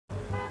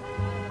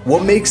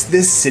What makes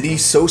this city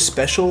so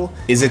special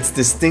is its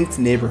distinct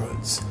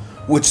neighborhoods,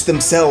 which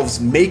themselves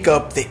make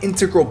up the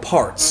integral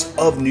parts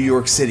of New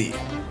York City.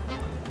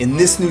 In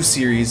this new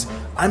series,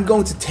 I'm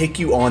going to take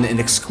you on an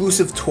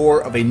exclusive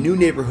tour of a new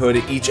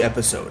neighborhood each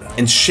episode,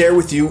 and share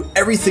with you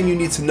everything you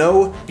need to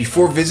know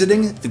before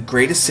visiting the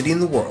greatest city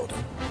in the world.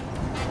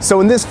 So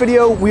in this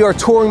video, we are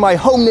touring my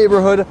home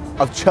neighborhood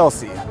of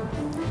Chelsea.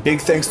 Big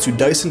thanks to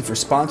Dyson for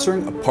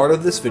sponsoring a part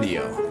of this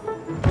video.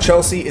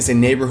 Chelsea is a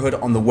neighborhood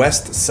on the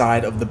west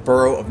side of the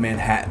borough of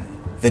Manhattan.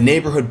 The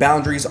neighborhood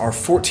boundaries are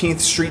 14th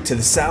Street to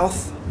the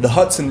south, the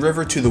Hudson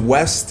River to the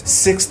west,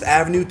 6th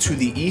Avenue to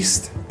the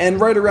east,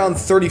 and right around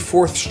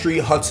 34th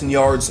Street Hudson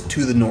Yards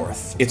to the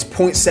north. It's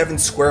 0.7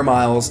 square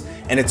miles,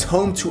 and it's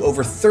home to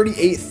over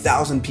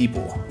 38,000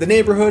 people. The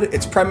neighborhood,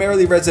 it's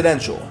primarily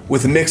residential,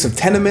 with a mix of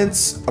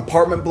tenements,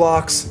 apartment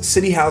blocks,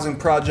 city housing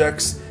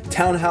projects,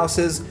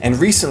 townhouses, and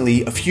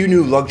recently a few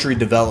new luxury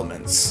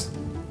developments.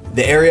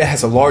 The area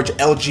has a large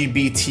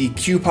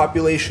LGBTQ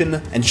population,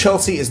 and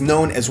Chelsea is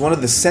known as one of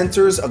the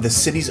centers of the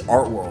city's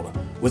art world,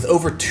 with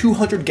over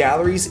 200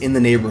 galleries in the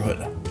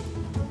neighborhood.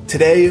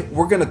 Today,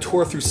 we're going to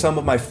tour through some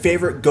of my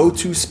favorite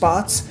go-to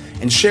spots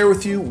and share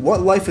with you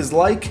what life is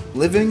like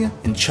living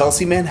in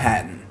Chelsea,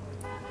 Manhattan.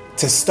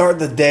 To start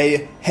the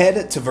day,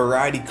 head to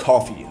Variety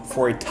Coffee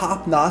for a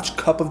top-notch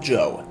cup of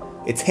joe.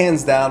 It's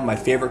hands down my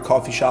favorite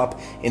coffee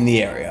shop in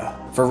the area.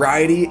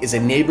 Variety is a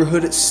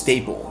neighborhood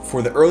staple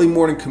for the early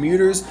morning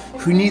commuters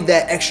who need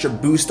that extra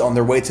boost on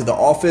their way to the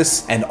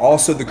office, and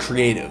also the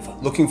creative,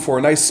 looking for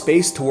a nice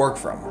space to work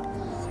from.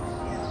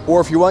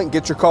 Or if you want,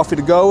 get your coffee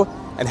to go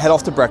and head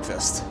off to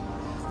breakfast.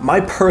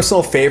 My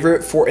personal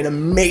favorite for an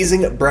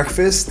amazing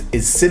breakfast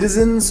is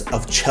Citizens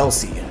of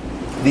Chelsea.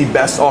 The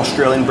best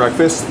Australian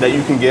breakfast that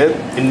you can get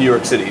in New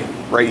York City,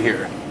 right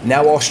here.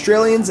 Now,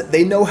 Australians,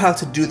 they know how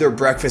to do their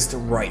breakfast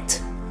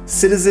right.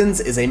 Citizens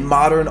is a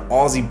modern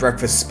Aussie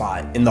breakfast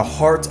spot in the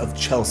heart of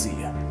Chelsea.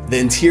 The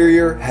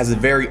interior has a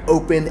very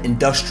open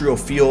industrial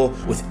feel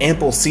with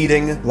ample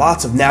seating,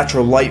 lots of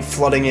natural light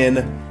flooding in,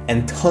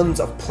 and tons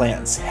of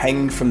plants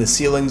hanging from the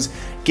ceilings,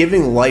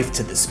 giving life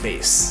to the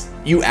space.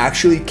 You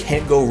actually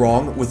can't go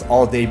wrong with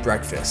all-day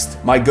breakfast.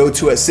 My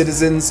go-to at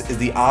Citizens is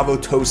the Avo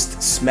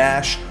Toast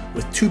Smash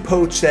with 2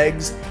 poached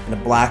eggs and a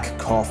black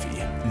coffee.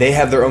 They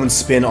have their own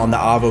spin on the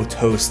Avo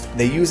toast.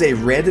 They use a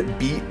red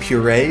beet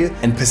puree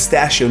and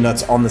pistachio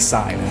nuts on the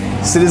side.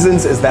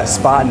 Citizens is that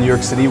spot in New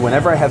York City.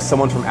 Whenever I have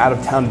someone from out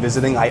of town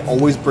visiting, I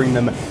always bring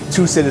them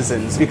to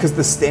Citizens because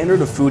the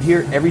standard of food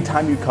here, every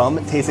time you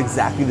come, tastes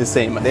exactly the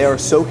same. They are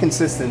so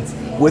consistent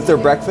with their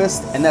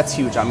breakfast, and that's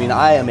huge. I mean,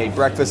 I am a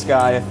breakfast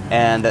guy,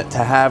 and to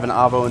have an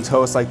Avo and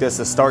toast like this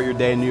to start your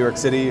day in New York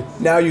City.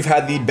 Now you've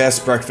had the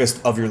best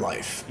breakfast of your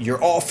life.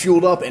 You're all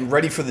fueled up and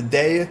ready for the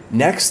day.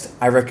 Next,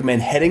 I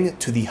recommend heading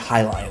to the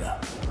High Line.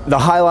 The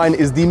High Line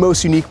is the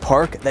most unique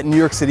park that New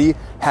York City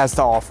has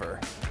to offer.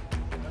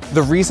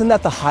 The reason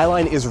that the High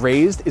Line is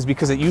raised is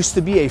because it used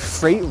to be a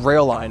freight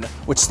rail line,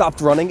 which stopped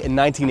running in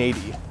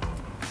 1980.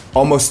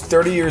 Almost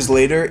 30 years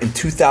later, in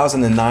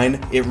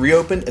 2009, it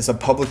reopened as a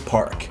public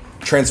park,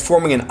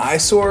 transforming an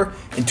eyesore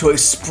into a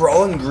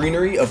sprawling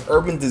greenery of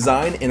urban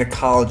design and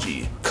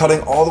ecology,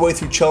 cutting all the way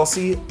through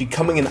Chelsea,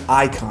 becoming an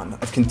icon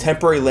of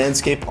contemporary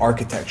landscape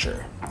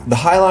architecture. The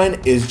High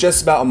Line is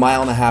just about 1.5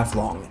 miles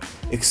long,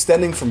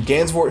 extending from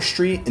Gansevoort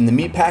Street in the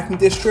Meatpacking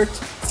District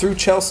through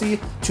Chelsea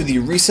to the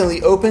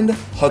recently opened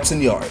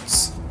Hudson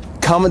Yards.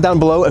 Comment down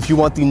below if you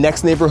want the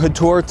next neighborhood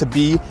tour to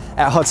be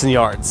at Hudson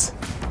Yards.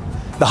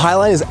 The High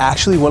Line is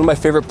actually one of my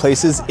favorite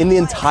places in the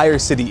entire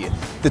city.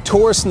 The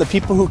tourists and the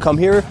people who come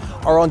here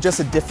are on just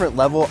a different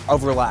level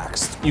of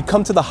relaxed. You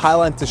come to the High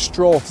Line to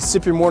stroll, to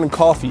sip your morning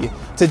coffee,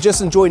 to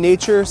just enjoy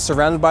nature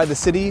surrounded by the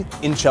city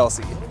in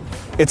Chelsea.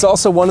 It's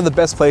also one of the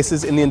best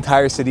places in the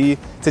entire city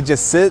to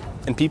just sit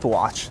and people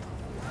watch.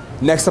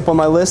 Next up on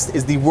my list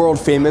is the world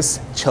famous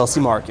Chelsea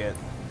Market.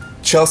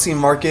 Chelsea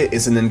Market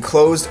is an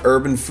enclosed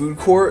urban food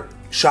court,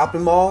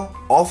 shopping mall,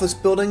 office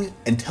building,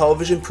 and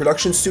television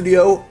production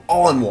studio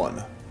all in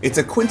one. It's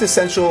a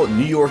quintessential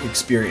New York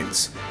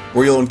experience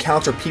where you'll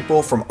encounter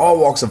people from all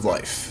walks of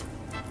life.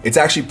 It's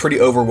actually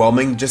pretty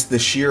overwhelming, just the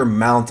sheer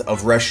amount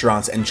of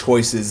restaurants and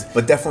choices,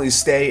 but definitely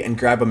stay and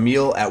grab a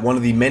meal at one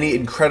of the many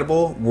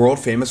incredible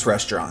world-famous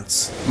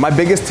restaurants. My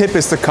biggest tip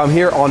is to come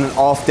here on an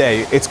off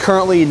day. It's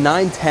currently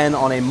 9:10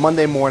 on a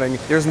Monday morning.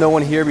 There's no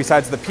one here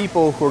besides the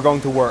people who are going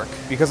to work,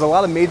 because a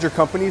lot of major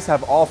companies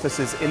have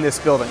offices in this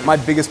building. My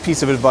biggest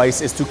piece of advice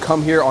is to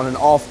come here on an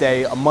off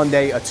day, a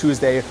Monday, a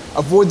Tuesday.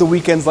 Avoid the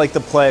weekends like the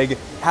plague.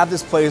 Have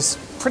this place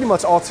pretty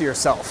much all to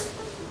yourself.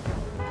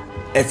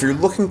 If you're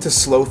looking to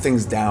slow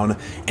things down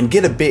and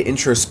get a bit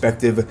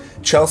introspective,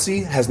 Chelsea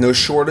has no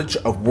shortage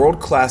of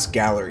world-class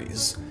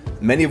galleries,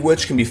 many of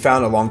which can be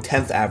found along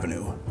 10th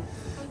Avenue.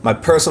 My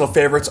personal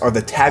favorites are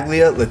the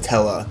Taglia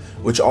Latella,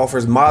 which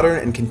offers modern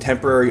and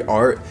contemporary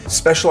art,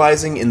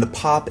 specializing in the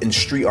pop and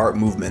street art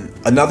movement.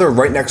 Another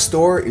right next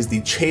door is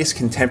the Chase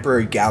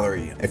Contemporary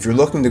Gallery. If you're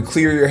looking to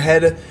clear your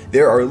head,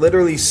 there are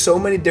literally so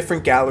many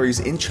different galleries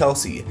in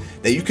Chelsea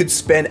that you could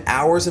spend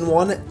hours in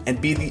one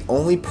and be the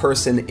only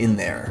person in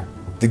there.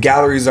 The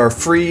galleries are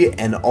free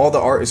and all the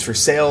art is for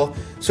sale,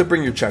 so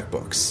bring your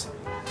checkbooks.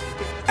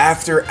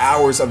 After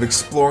hours of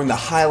exploring the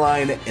High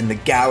Line and the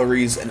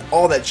galleries and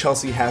all that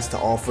Chelsea has to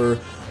offer,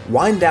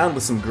 wind down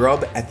with some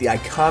grub at the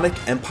iconic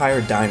Empire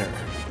Diner.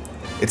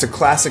 It's a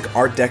classic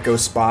Art Deco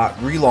spot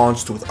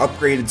relaunched with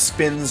upgraded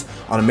spins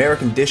on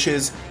American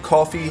dishes,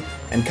 coffee,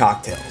 and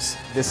cocktails.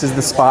 This is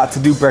the spot to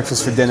do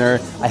breakfast for dinner.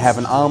 I have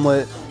an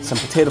omelet, some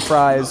potato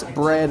fries,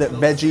 bread,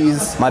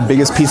 veggies. My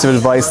biggest piece of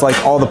advice, like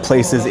all the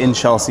places in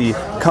Chelsea,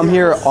 come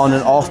here on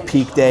an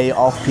off-peak day,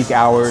 off-peak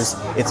hours.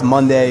 It's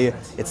Monday,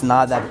 it's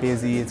not that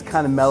busy, it's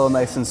kind of mellow,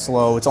 nice and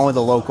slow. It's only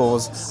the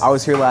locals. I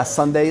was here last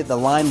Sunday, the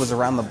line was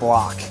around the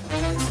block.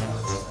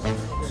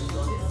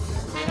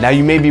 Now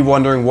you may be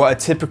wondering what a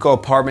typical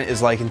apartment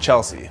is like in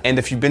Chelsea. And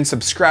if you've been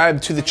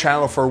subscribed to the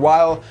channel for a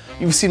while,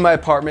 you've seen my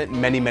apartment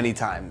many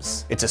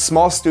times. It's a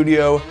small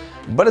studio,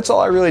 but it's all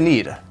I really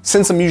need,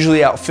 since I'm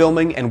usually out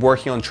filming and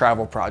working on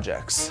travel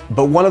projects.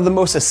 But one of the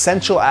most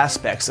essential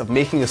aspects of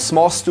making a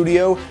small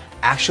studio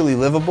actually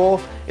livable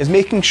is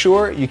making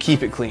sure you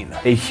keep it clean.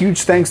 A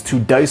huge thanks to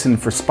Dyson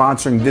for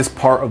sponsoring this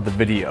part of the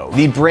video.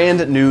 The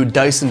brand new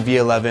Dyson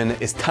V11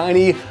 is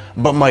tiny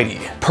but mighty,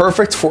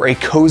 perfect for a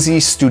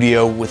cozy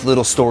studio with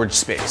little storage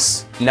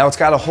space. Now it's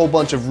got a whole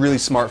bunch of really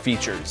smart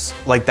features,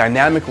 like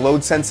dynamic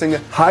load sensing,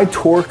 High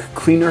torque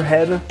cleaner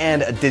head,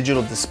 and a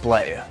digital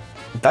display.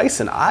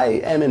 Dyson, I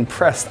am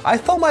impressed. I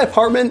thought my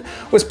apartment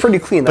was pretty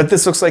clean, but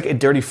this looks like a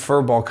dirty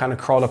fur ball kind of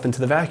crawled up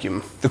into the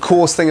vacuum. The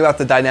coolest thing about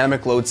the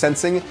dynamic load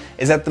sensing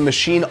is that the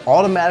machine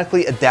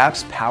automatically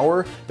adapts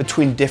power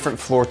between different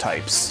floor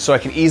types. So I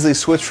can easily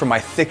switch from my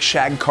thick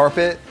shag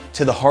carpet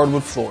to the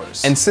hardwood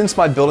floors. And since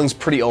my building's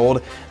pretty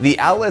old, the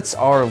outlets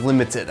are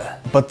limited,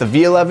 but the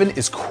V11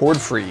 is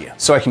cord-free,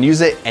 so I can use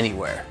it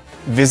anywhere.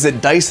 Visit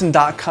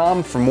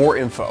Dyson.com for more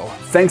info.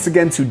 Thanks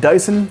again to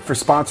Dyson for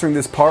sponsoring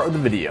this part of the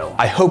video.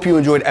 I hope you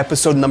enjoyed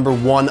episode number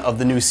 1 of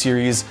the new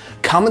series.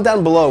 Comment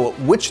down below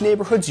which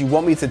neighborhoods you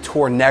want me to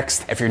tour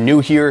next. If you're new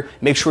here,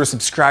 make sure to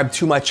subscribe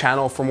to my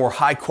channel for more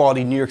high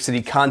quality New York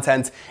City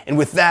content. And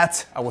with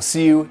that, I will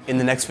see you in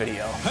the next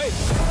video. Hey.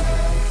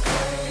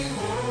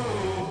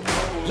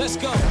 Let's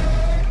go.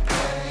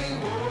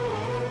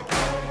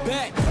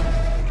 Back.